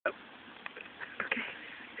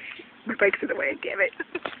bikes in the way. Damn it.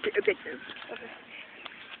 Get the pictures. Okay.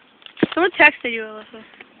 Someone texted you, Alyssa.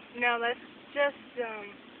 No, that's just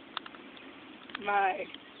my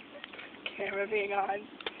camera being on.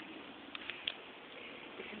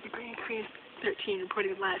 This is the Grand Prix 13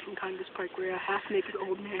 reporting live from Congress Park, where a half-naked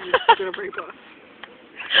old man is going to rape us.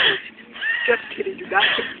 Just kidding. Do not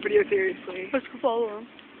take this video seriously. Let's go follow him.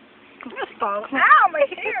 Let's follow him. Ow, my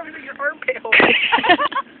hair was in your armpit hole.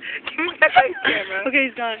 Give me that nice camera. Okay,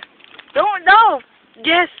 he's gone. Don't, no!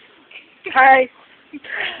 Yes! Hi.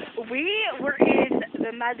 We were in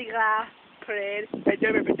the Mardi Gras parade. I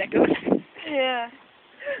don't remember that goes. Yeah.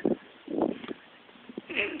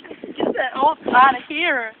 Get that old out of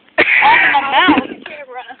here. Out of my mouth.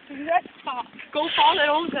 Let's talk. Go follow that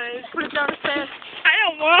old guy. Put it down his pants. I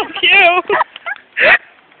don't want to.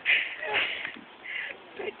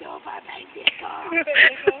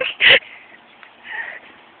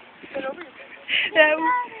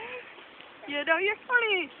 You know you're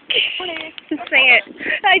funny. Sing it.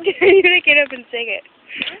 I dare you to get up and sing it.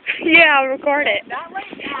 Yeah, I'll record it. Not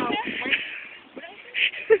right now.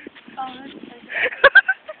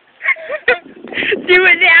 Do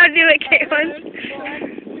it now, do it, Caitlin.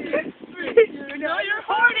 You know you're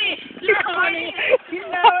horny. You're horny. You know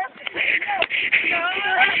it. No, I'll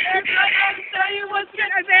tell you what's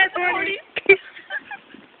good. I'm horny.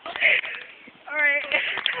 Alright.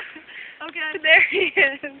 Okay, there he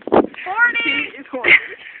is. Horny. He is horny.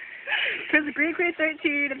 Because the Green Queen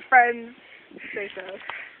 13 and friends say so.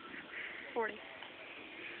 40.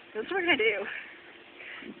 That's what we're going to do.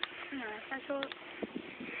 I told.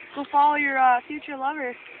 Go follow your future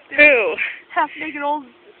lover. Who? Half-naked old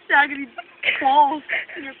sagity balls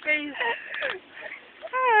in your face.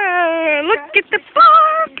 Look at the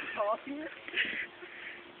bomb!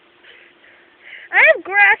 I have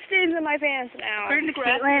grass stains in my pants now. According to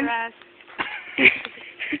Caitlin,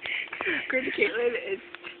 according to Caitlin, it's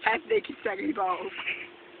half-naked sagity balls.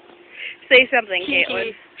 Say something,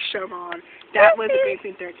 Caitlin. Show on. That was the Green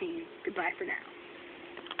Queen 13. Goodbye for now.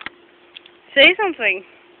 Say something.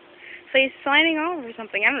 Say signing off or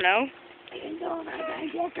something. I don't know.